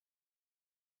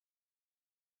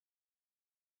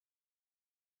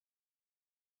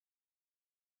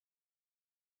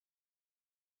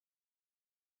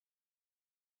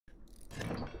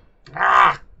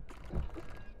Ah!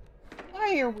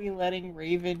 Why are we letting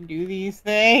Raven do these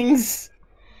things?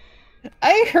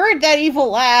 I heard that evil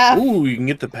laugh. Ooh, you can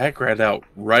get the pack rat out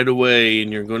right away,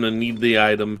 and you're going to need the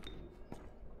item.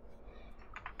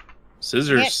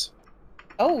 Scissors.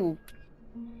 Oh.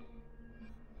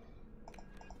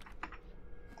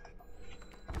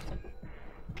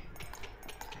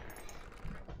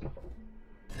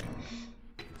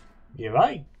 You're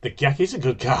right. The Gek is a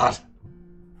good card.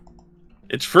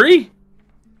 It's free.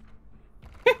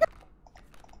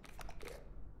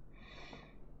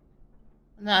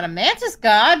 Not a mantis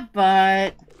god,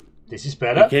 but This is You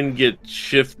better. can get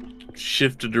shift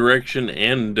to direction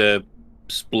and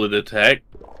split attack.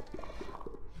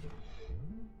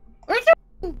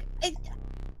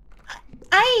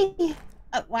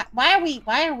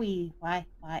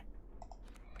 Why?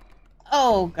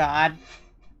 Oh God.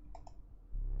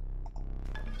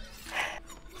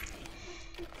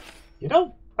 You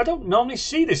know, I don't normally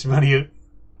see this many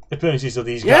appearances of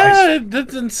these Yeah, guys. it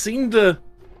doesn't seem to.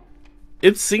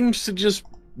 It seems to just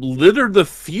litter the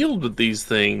field with these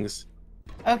things.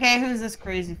 Okay, who's this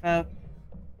crazy folk?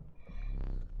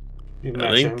 You I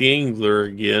met think him. the angler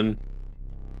again.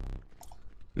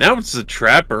 Now it's the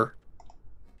trapper.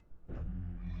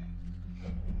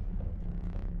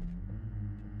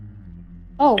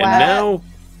 Oh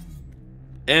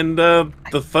And now,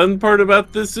 the fun part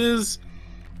about this is,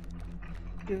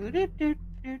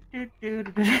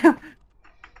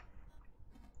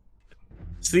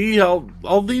 see how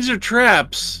all these are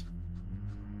traps.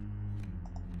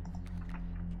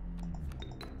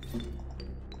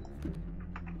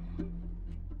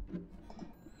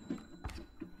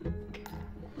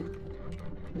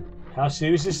 How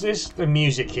serious is this? The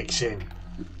music kicks in.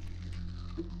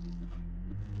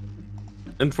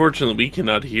 Unfortunately, we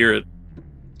cannot hear it.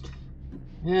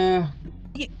 Yeah.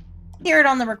 Hear it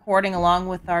on the recording along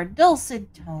with our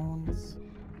dulcet tones.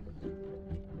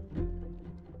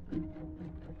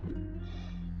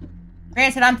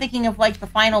 Granted, I'm thinking of like the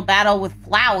final battle with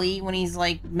Flowey when he's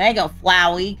like mega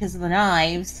Flowey because of the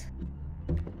knives.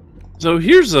 So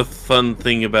here's a fun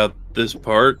thing about this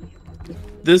part.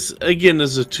 This, again,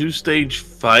 is a two-stage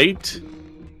fight.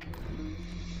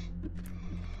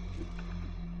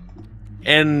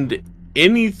 And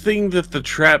anything that the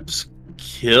traps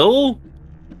kill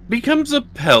becomes a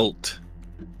pelt.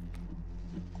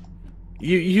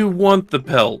 You want the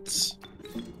pelts.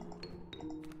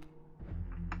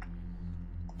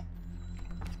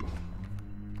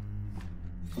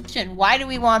 Why do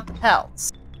we want the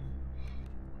pelts?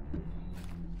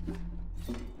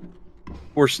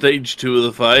 For stage 2 of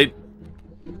the fight.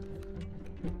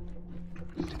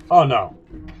 Oh no.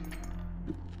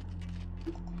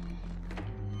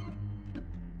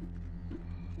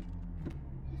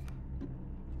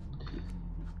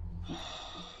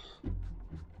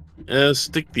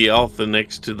 Stick the alpha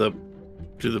next to the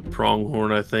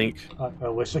pronghorn, I think. I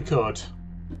wish I could.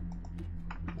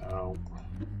 No.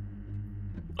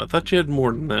 I thought you had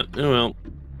more than that. Oh well.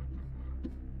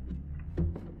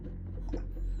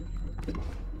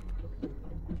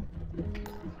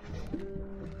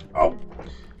 Oh.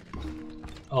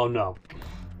 Oh no.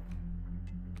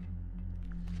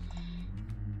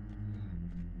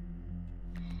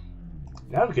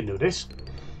 Now we can do this.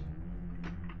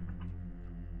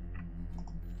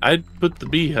 I'd put the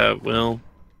beehive, well.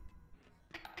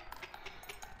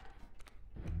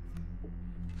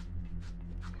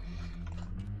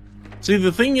 See,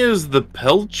 the thing is, the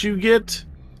pelts you get,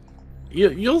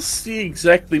 you'll see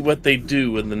exactly what they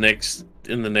do in the next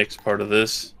part of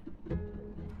this.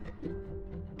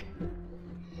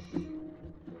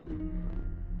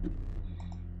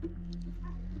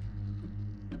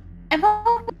 I'm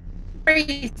hoping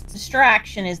Ray's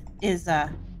distraction is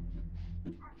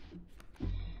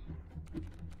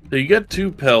So you got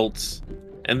 2 pelts,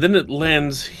 and then it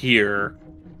lands here.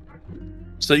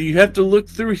 So you have to look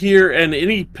through here, and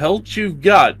any pelt you've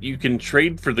got, you can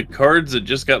trade for the cards that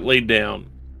just got laid down.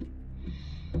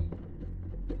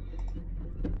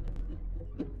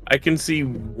 I can see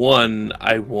one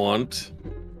I want.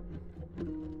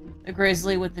 the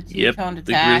grizzly with the Yep, two-toned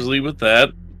the attack. grizzly with that.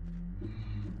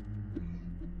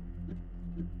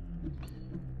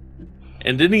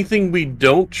 And anything we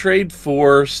don't trade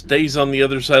for stays on the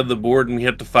other side of the board, and we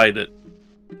have to fight it.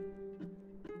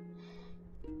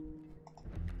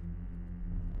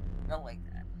 Don't like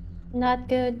that. Not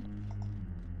good.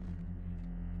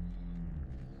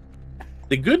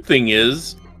 The good thing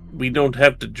is, we don't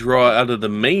have to draw out of the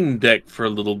main deck for a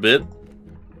little bit.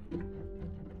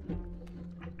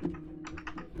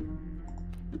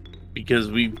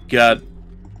 Because we've got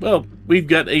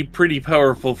a pretty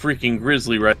powerful freaking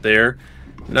grizzly right there.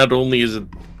 not only is it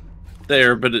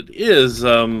there, but it is,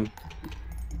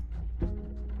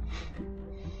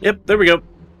 Yep, there we go.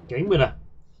 Game winner.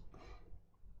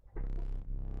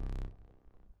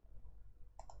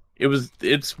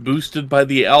 It's boosted by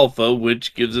the alpha,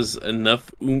 which gives us enough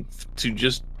oomph to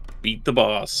just beat the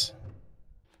boss.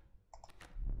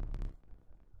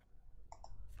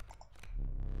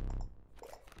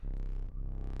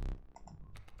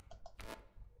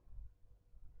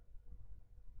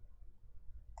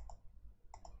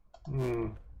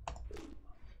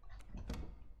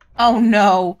 Oh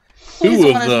no. Please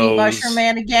Two don't of let us meet those. Mushroom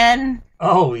Man again.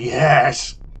 Oh,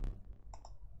 yes.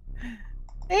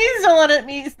 Please don't let it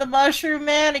meet the Mushroom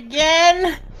Man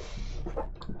again.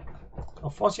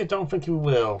 Unfortunately, I don't think we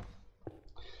will.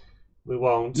 We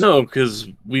won't. No, because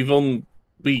you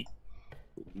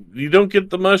don't get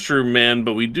the Mushroom Man,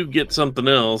 but we do get something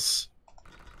else.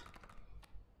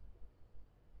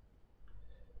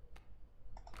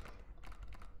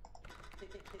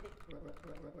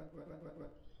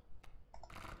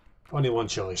 Only one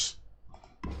choice.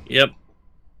 Yep.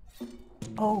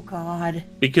 Oh god.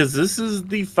 Because this is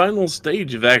the final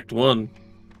stage of Act 1.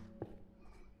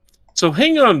 So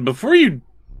hang on, before you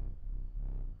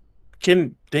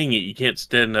can... Dang it, you can't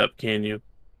stand up, can you?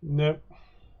 Nope.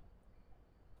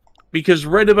 Because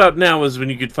right about now is when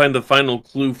you could find the final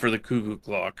clue for the cuckoo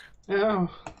clock. Oh.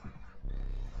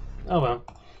 Oh well.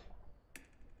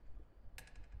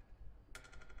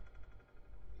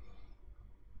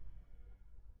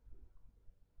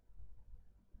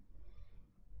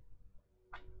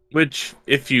 Which,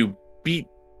 if you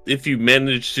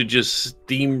manage to just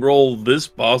steamroll this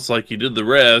boss like you did the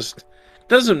rest,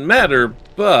 doesn't matter,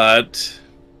 but...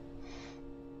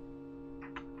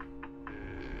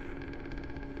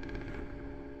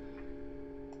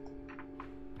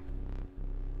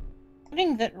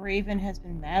 Noting that Raven has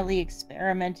been madly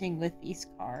experimenting with these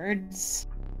cards.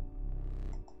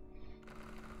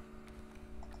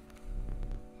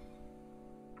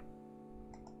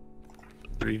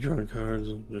 Three drawn cards,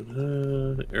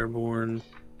 airborne.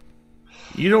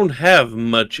 You don't have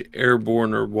much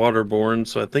airborne or waterborne,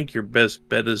 so I think your best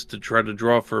bet is to try to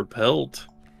draw for a pelt.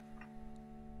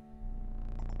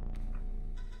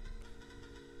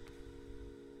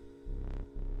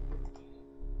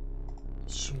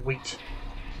 Sweet.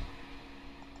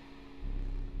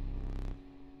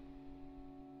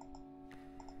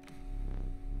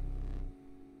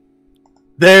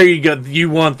 There you go.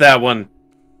 You want that one.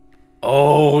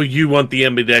 Oh, you want the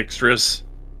ambidextrous.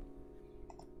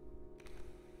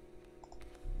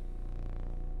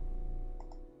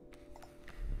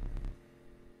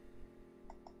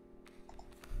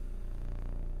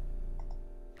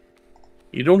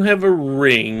 You don't have a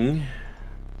ring.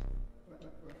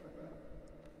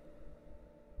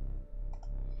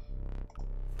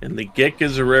 And the Gek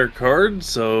is a rare card,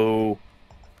 so...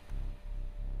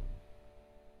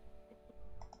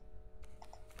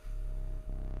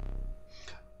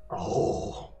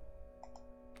 Oh.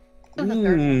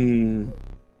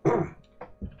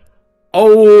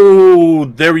 Oh,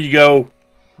 there you go.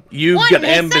 You What got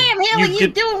in the Sam Hill are you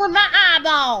doing with my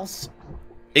eyeballs?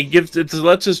 It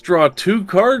lets us draw 2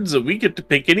 cards that we get to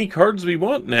pick any cards we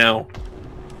want now.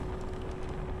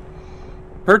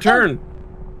 Per turn.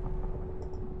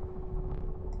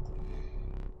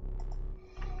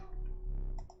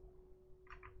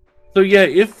 So yeah,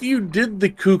 if you did the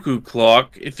cuckoo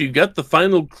clock, if you got the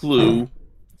final clue,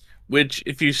 which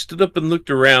if you stood up and looked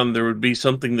around, there would be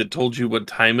something that told you what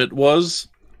time it was,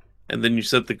 and then you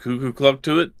set the cuckoo clock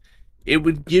to it, it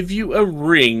would give you a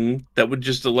ring that would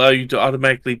just allow you to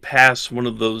automatically pass one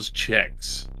of those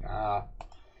checks. Ah.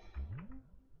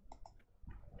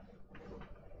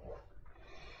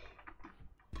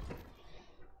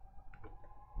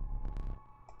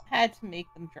 Had to make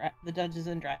them the Dungeons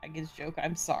and Dragons joke.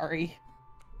 I'm sorry.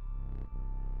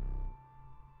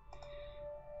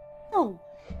 Oh,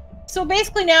 so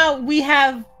basically now we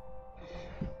have.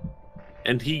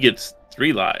 And he gets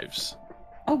 3 lives.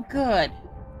 Oh, good.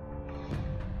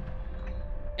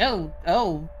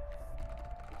 Oh.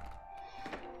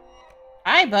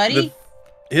 Hi, buddy.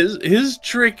 His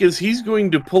trick is he's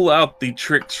going to pull out the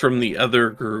tricks from the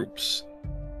other groups.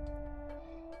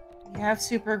 We have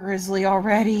Super Grizzly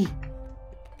already.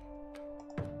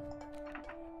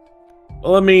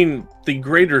 Well, I mean, the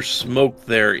greater smoke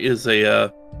there is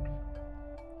a,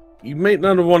 you might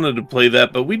not have wanted to play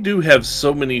that, but we do have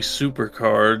so many super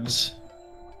cards.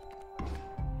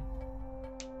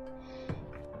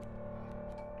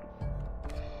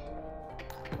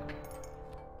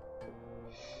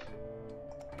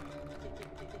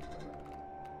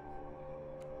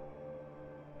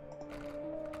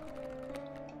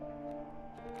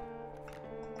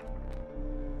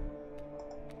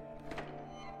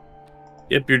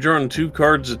 Yep, you're drawing 2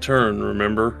 cards a turn,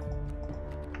 remember?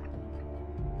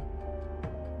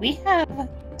 We have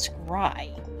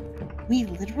Scry. We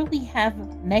literally have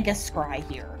Mega Scry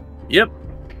here. Yep.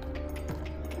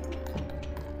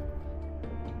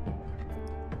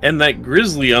 And that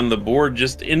grizzly on the board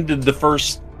just ended the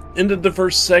first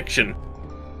section.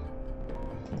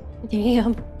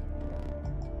 Damn.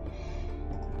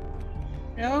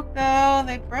 Joko,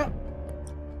 they broke.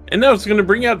 And now it's going to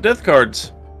bring out death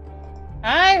cards.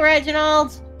 Hi,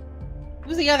 Reginald.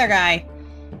 Who's the other guy?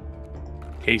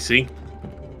 Casey.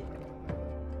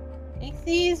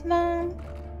 Casey's mom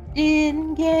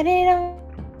didn't get it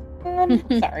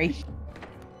on. Sorry.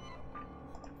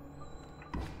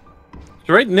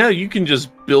 So right now you can just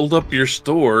build up your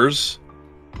stores.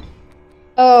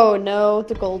 Oh no,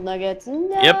 the gold nuggets.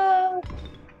 No. Yep.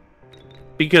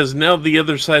 Because now the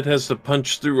other side has to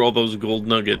punch through all those gold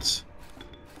nuggets.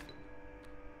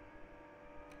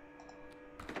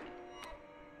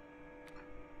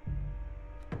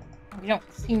 We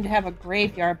don't seem to have a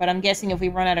graveyard, but I'm guessing if we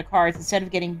run out of cards, instead of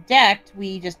getting decked,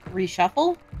 we just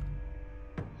reshuffle?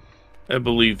 I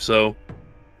believe so.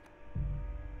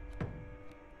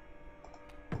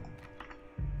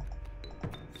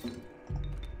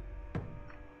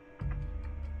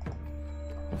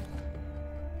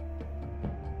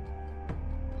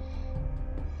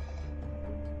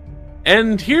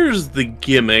 And here's the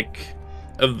gimmick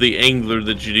of the angler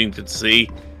that you need to see.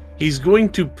 He's going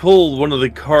to pull one of the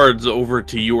cards over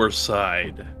to your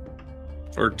side.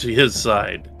 Or to his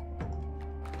side.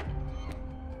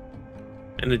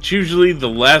 And it's usually the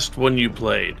last one you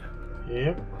played.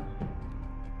 Yep.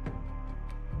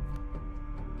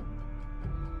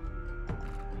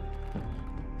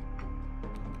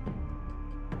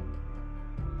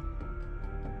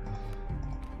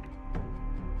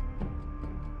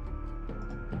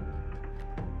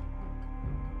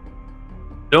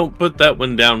 Don't put that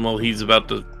one down while he's about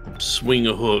to swing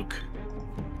a hook.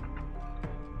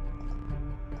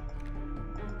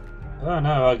 Oh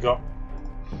no, I got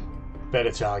better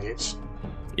targets.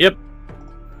 Yep.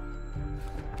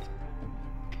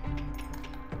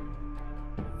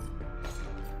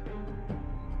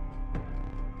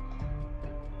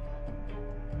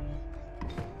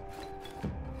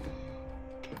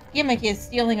 Gimmick is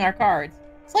stealing our cards.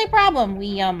 Slight problem.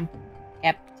 We,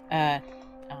 kept,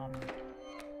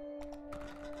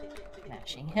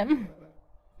 smashing him.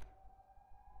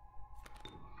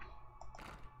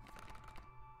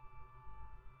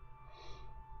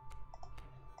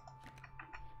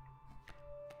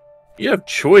 You have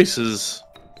choices.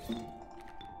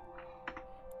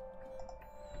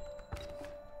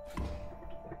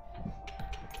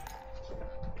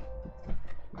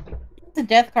 The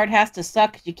death card has to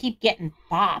suck because you keep getting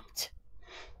bopped.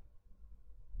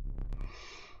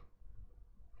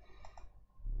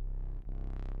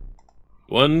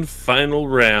 One final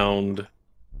round.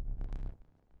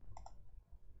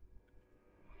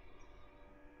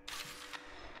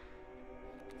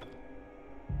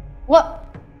 What?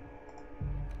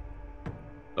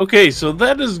 Okay, so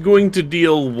that is going to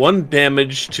deal 1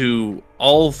 damage to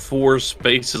all 4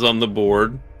 spaces on the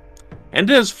board. And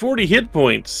it has 40 hit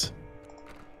points.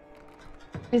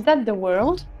 Is that the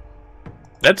world?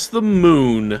 That's the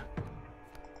moon.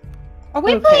 Are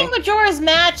we Okay. playing Majora's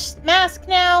Mask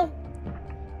now?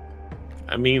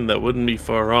 I mean, that wouldn't be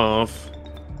far off.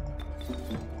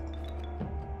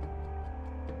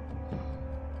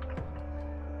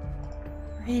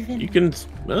 Raven. You can,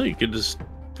 well, you could just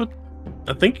put,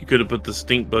 I think you could have put the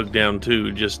stink bug down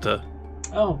too, just to,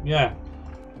 Oh, yeah.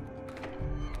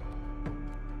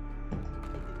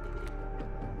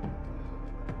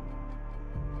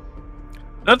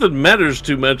 not that it matters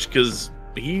too much, because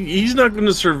he's not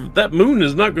going to that moon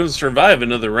is not going to survive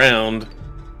another round.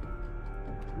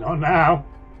 Not now.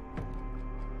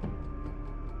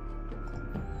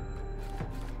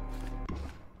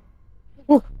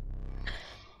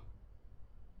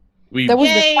 We, That was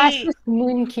Yay! the fastest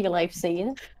moon kill I've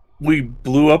seen. we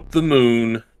blew up the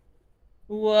moon.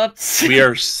 Whoops. We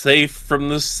are safe from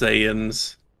the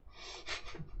Saiyans.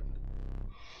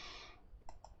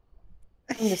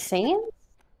 From the Saiyans?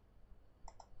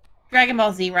 Dragon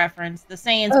Ball Z reference. The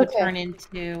Saiyans would Okay. turn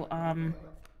into,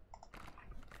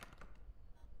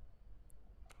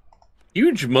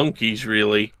 Huge monkeys,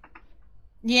 really.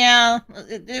 yeah,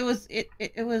 it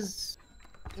was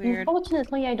weird.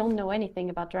 Unfortunately, I don't know anything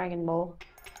about Dragon Ball.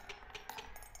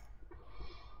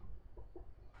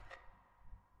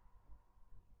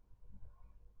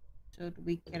 So do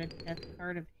we get a death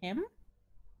card of him?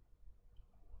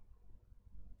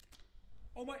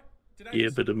 Oh my! Did I?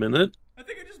 Give it a minute. I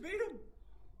think I just beat him.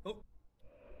 Oh.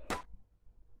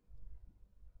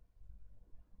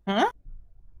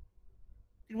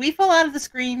 we fall out of the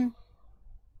screen?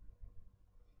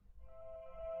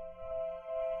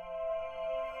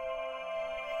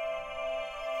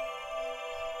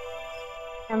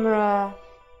 Camera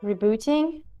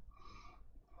rebooting?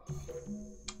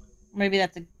 Maybe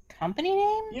that's a company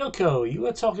name? Yoko, you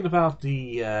were talking about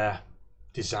the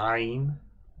design.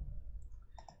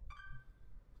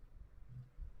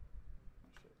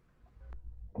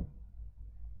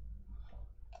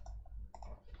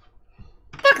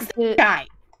 Fuck this guy!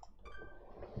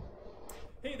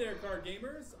 Hey there, card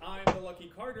gamers. I'm the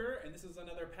Lucky Carter, and this is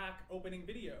another pack opening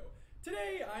video.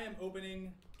 Today, I am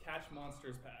opening Catch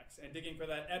Monsters packs and digging for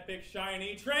that epic,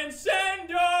 shiny Transcend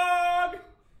Dog!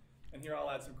 And here I'll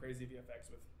add some crazy VFX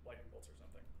with lightning bolts or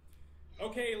something.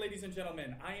 Okay, ladies and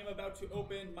gentlemen, I am about to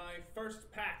open my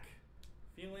first pack.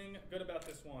 Feeling good about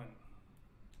this one.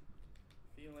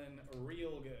 Feeling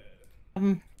real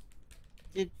good.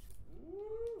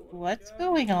 What's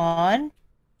going on?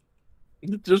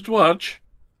 Just watch.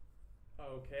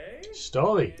 Okay.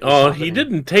 Story. Oh, he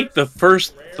didn't take the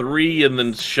first 3 and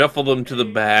then shuffle them to the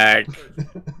back.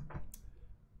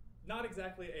 Not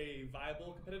exactly a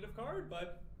viable competitive card,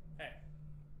 but hey,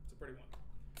 it's a pretty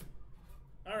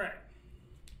one. Alright.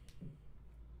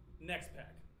 Next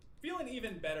pack. Feeling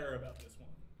even better about this one.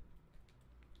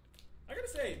 I gotta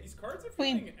say, these cards are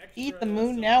feeling We extra beat the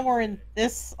moon, now silver we're in today.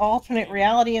 this alternate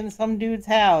reality in some dude's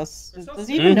house. There's Does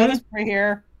he even Mhm. notice we're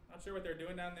here? Not sure what they're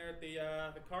doing down there at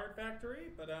the card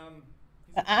factory, but I'm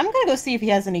gonna go see if he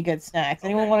has any good snacks.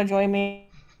 Anyone Okay. want to join me?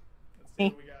 let's see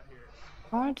what we got here.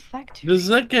 Card factory. Does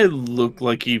that guy look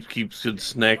like he keeps good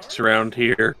snacks around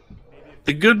here?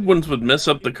 The good ones would mess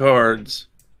up the cards.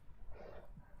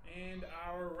 And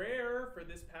our rare for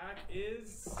this pack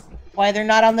is Why they're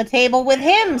not on the table with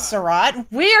him, Sarat?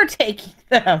 We're taking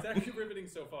them. it's actually riveting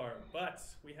so far, but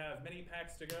we have many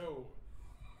packs to go.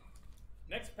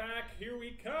 Next pack, here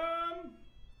we come.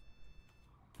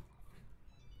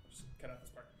 Just cut out this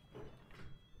part.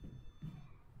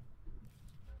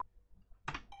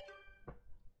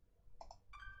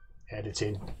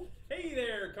 Editing. Hey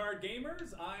there, card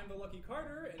gamers. I'm the Lucky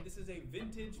Carter, and this is a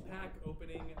vintage pack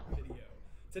opening video.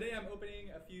 Today I'm opening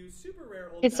a few super rare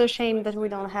old It's a packs shame that I've we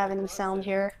don't have any sound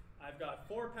here. I've got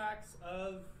 4 packs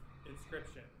of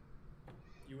Inscryption.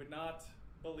 You would not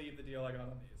believe the deal I got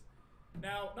on these.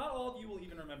 Now, not all of you will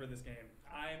even remember this game.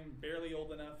 I'm barely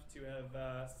old enough to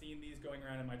have seen these going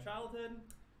around in my childhood.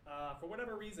 For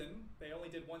whatever reason, they only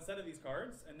did one set of these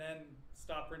cards and then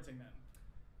stopped printing them.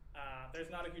 There's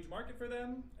not a huge market for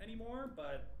them anymore,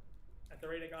 but at the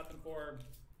rate I got them for,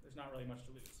 there's not really much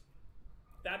to lose.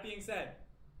 That being said,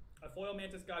 a foil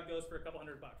Mantis God goes for a couple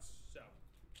 $100, so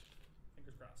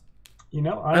fingers crossed. You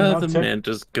know, The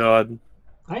Mantis God.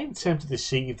 I am tempted to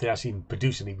see if they actually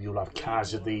produce any real life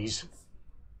cards of these.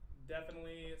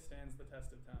 Definitely stands the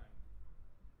test of time.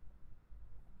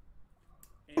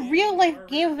 A And real life our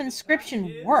game rare of for this Inscryption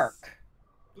pack is work.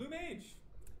 Blue Mage.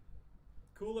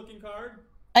 Cool looking card.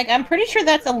 Like, I'm pretty sure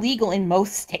that's illegal in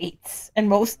most states and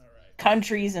most Alright.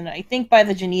 countries, and I think by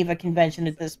the Geneva Convention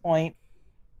at this point.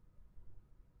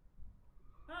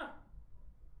 Huh.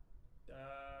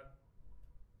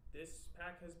 This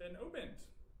pack has been opened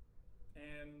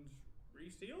and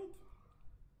resealed.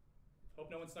 Hope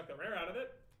no one snuck the rare out of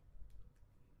it.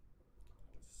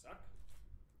 That would suck.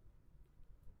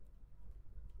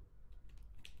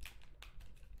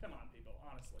 Come on, people,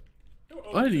 honestly. Who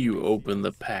Why opens do and you reseals open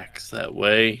the packs? packs that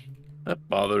way? That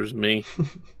bothers me.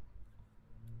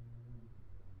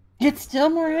 It's still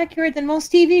more accurate than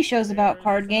most TV shows about There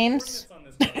card is games.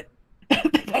 coordinates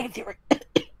on this card.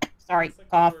 Sorry, Looks like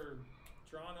cough. they were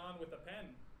drawn on with a pen.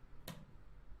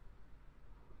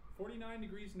 49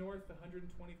 degrees north,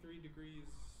 123 degrees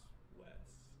west.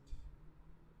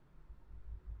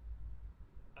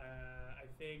 I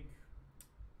think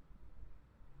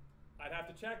I'd have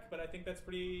to check, but I think that's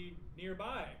pretty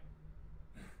nearby.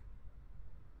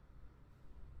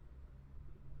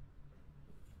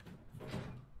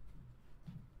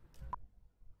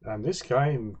 And this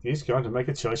guy is going to make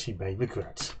a choice he may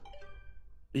regret.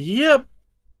 Yep.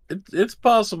 It's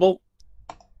possible.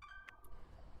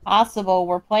 Possible.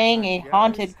 We're playing a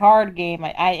haunted card game.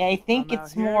 I think I'm out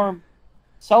it's here, more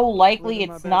so likely living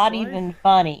my it's best not life. even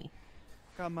funny.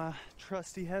 Got my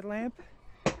trusty headlamp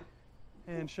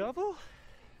and shovel.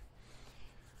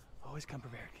 Always come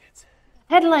prepared, kids.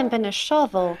 Headlamp and a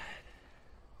shovel.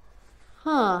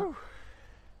 Huh. Whew.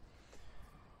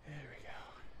 There we go.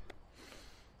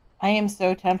 I am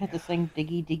so tempted to sing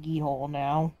Diggy Diggy Hole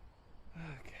now.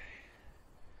 Okay.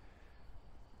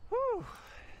 Whew.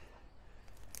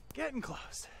 Getting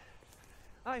close.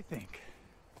 I think.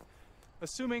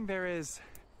 Assuming there is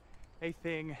a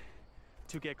thing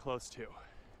to get close to.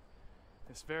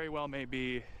 This very well may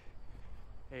be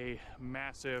a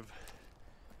massive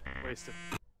waste of...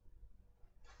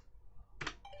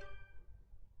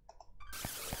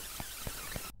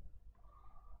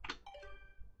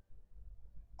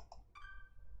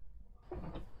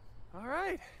 All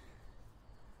right.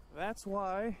 That's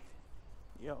why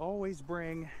you always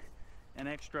bring an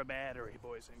extra battery,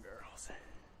 boys and girls.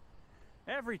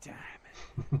 Every time.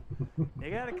 You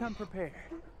gotta come prepared.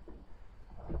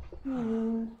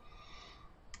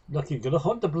 Look, you're going to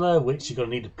hunt the Blair Witch, you're going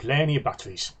to need plenty of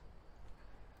batteries.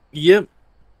 Yep.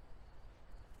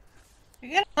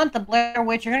 You're gonna hunt the Blair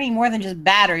Witch, you're gonna need more than just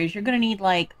batteries. You're gonna need,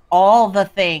 like, all the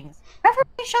things.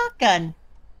 Preferably a shotgun.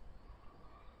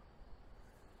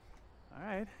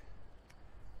 Alright.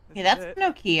 Yeah, that's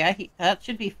no key. That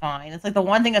should be fine. It's like the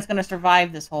one thing that's gonna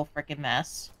survive this whole frickin'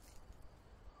 mess.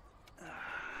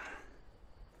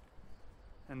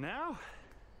 And now,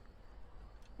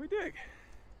 we dig.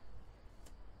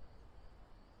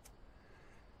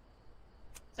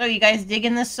 So, you guys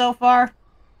digging this so far?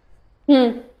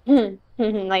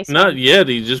 Nice. Not yet.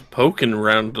 He's just poking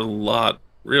around a lot,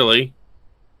 really.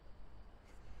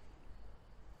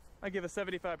 I give a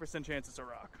 75% chance it's a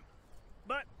rock.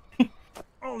 But,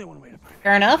 only one way to find it.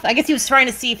 Fair enough. I guess he was trying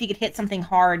to see if he could hit something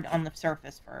hard on the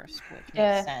surface first, which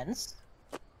makes sense.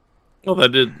 Well, I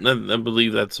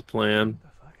believe that's the plan.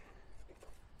 What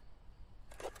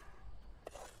the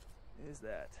fuck is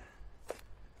that?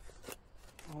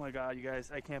 Oh my god, you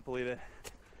guys, I can't believe it.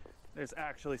 There's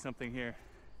actually something here.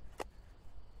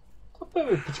 Not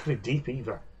very particularly deep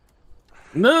either.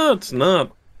 No, it's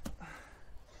not.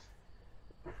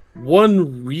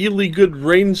 One really good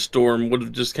rainstorm would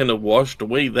have just kind of washed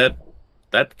away that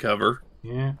cover.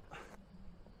 Yeah.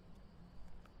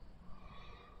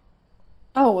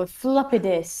 Oh, a floppy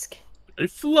disk. A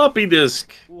floppy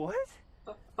disk. What?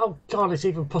 Oh god, it's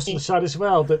even pushed to the side as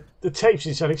well. The tapes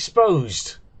inside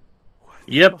exposed.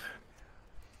 Yep.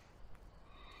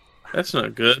 That's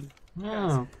not good.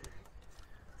 No.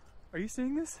 Are you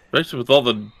seeing this? Especially with all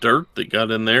the dirt that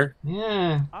got in there.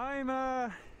 Yeah.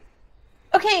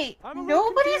 Okay, I'm a little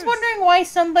nobody's confused. wondering why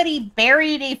somebody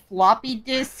buried a floppy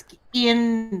disk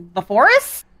in the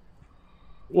forest?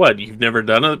 What, you've never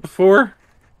done it before?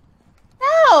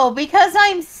 No, because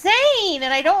I'm sane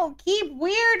and I don't keep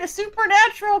weird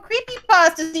supernatural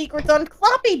creepypasta secrets on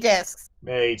floppy disks.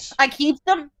 Mates, I keep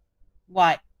them...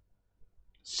 What?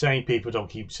 sane people don't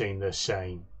keep saying they're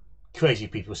sane. Crazy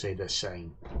people say they're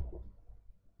sane.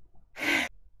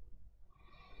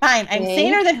 Fine, I'm Okay.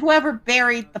 saner than whoever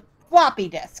buried the floppy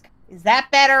disk. Is that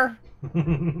better?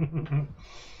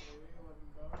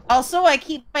 Also, I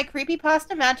keep my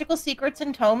creepypasta magical secrets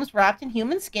and tomes wrapped in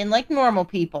human skin like normal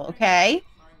people, okay?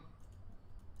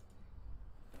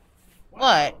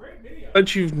 What?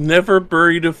 But you've never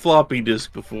buried a floppy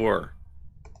disk before.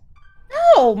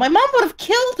 No, my mom would have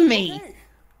killed me. Okay.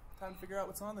 Time to figure out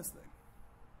what's on this thing.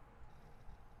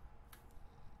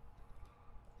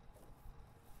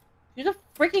 She's a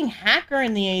freaking hacker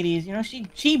in the 80s. You know,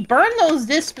 she burned those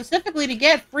discs specifically to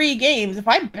get free games. If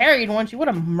I buried one, she would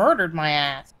have murdered my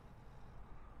ass.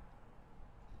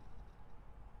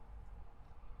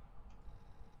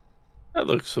 That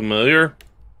looks familiar.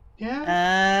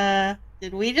 Yeah.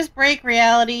 Did we just break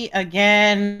reality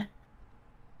again?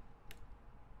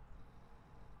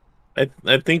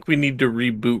 I think we need to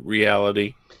reboot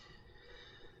reality.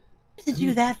 To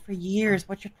do that for years.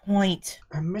 What's your point?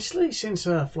 Admittedly, since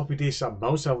floppy disks at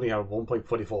most only have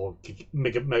 1.44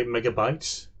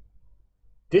 megabytes,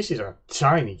 this is a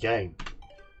tiny game.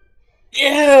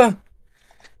 Yeah!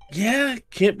 Yeah,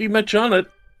 can't be much on it.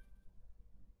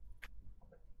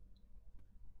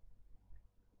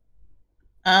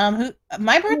 My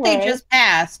birthday Anyway. just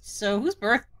passed, so whose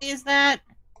birthday is that?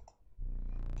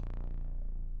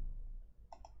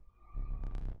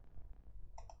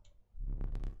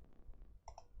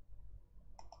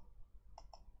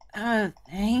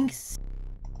 Thanks.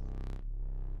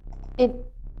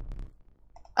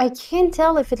 I can't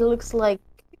tell if it looks like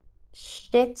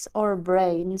shit or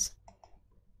brains.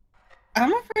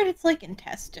 I'm afraid it's like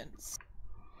intestines.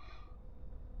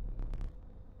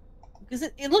 Because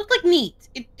it looked like meat.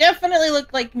 It definitely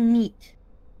looked like meat.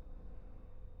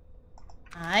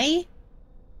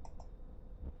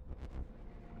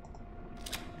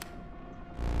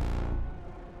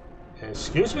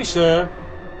 Excuse me, sir.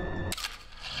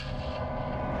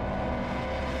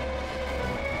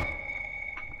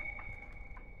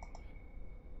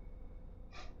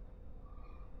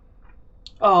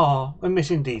 Oh, I'm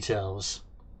missing details.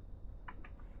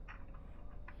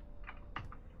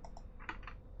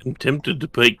 I'm tempted to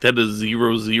make that a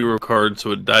 0/0 card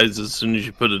so it dies as soon as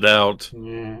you put it out.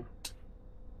 Yeah.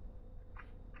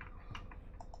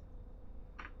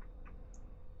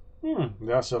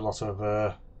 That's a lot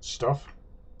of stuff.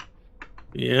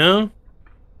 Yeah?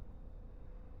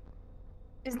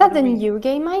 Is that the new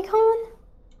game icon?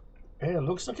 Hey, it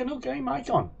looks like a new game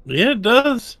icon. Yeah, it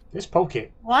does. This poke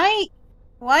it. Why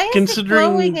is Considering- it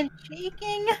glowing and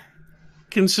shaking?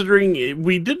 Considering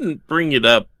we didn't bring it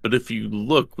up, but if you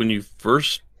look when you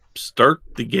first start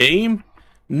the game,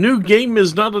 new game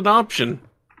is not an option.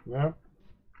 Yeah.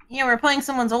 Yeah, we're playing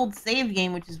someone's old save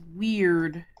game, which is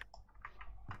weird.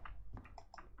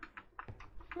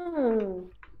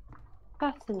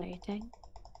 Fascinating.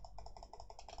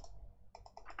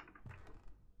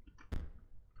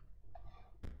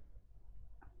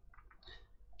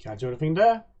 Can't do anything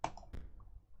there.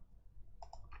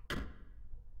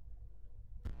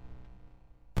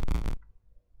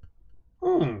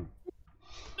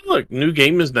 Look, new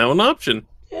game is now an option.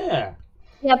 Yeah.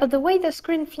 Yeah, but the way the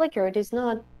screen flickered is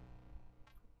not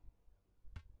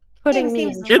putting me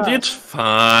in seems- trust. It's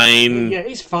fine. Yeah,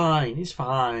 it's fine. It's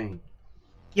fine.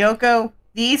 Yoko,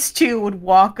 these two would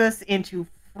walk us into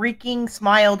freaking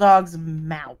Smile Dog's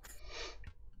mouth.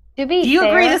 To be Do you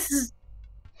fair, agree this is...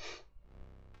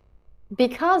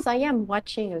 because I am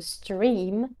watching a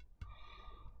stream,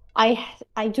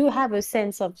 I do have a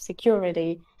sense of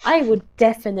security. I would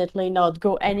definitely not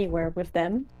go anywhere with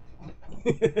them.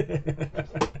 Oh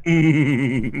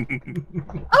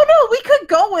no, we could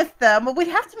go with them, but we'd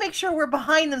have to make sure we're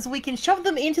behind them so we can shove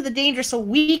them into the danger so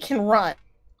we can run.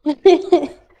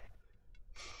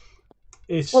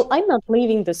 It's Well, I'm not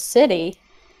leaving the city.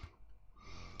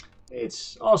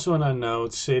 it's also an unknown.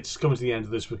 It's coming to the end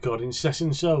of this recording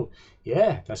session, so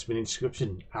yeah, that's been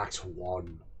Inscryption Act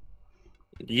 1.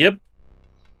 Yep.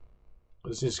 What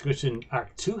does Inscryption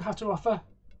Act 2 have to offer?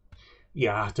 You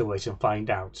have to wait and find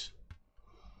out.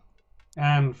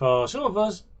 And for some of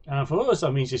us, and for us,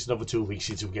 that means it's another 2 weeks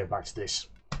until we get back to this.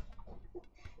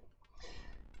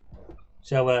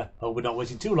 So, hope we're not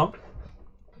waiting too long.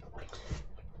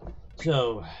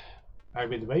 So, I've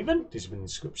been the Raven, this has been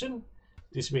Inscryption,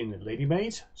 this has been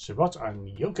Ladymage, Sarot, and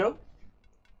Yoko.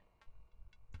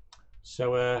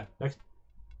 So,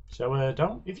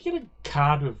 don't, if you get a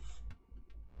card with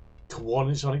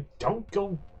coordinates on it, don't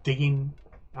go digging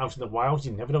out in the wild.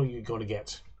 You never know what you're going to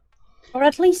get. Or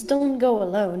at least don't go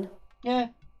alone. Yeah,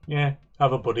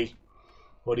 have a buddy.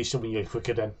 Buddy's something you're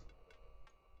quicker than.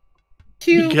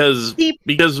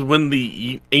 Because when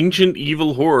the ancient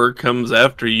evil horror comes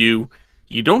after you,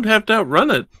 you don't have to outrun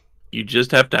it. You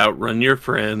just have to outrun your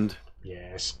friend.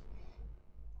 Yes.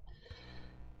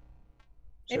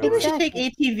 Maybe we should take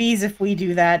ATVs if we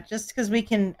do that, just because we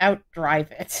can outdrive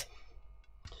it.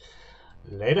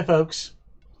 Later, folks.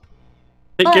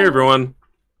 Take care, everyone.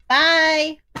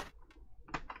 Bye!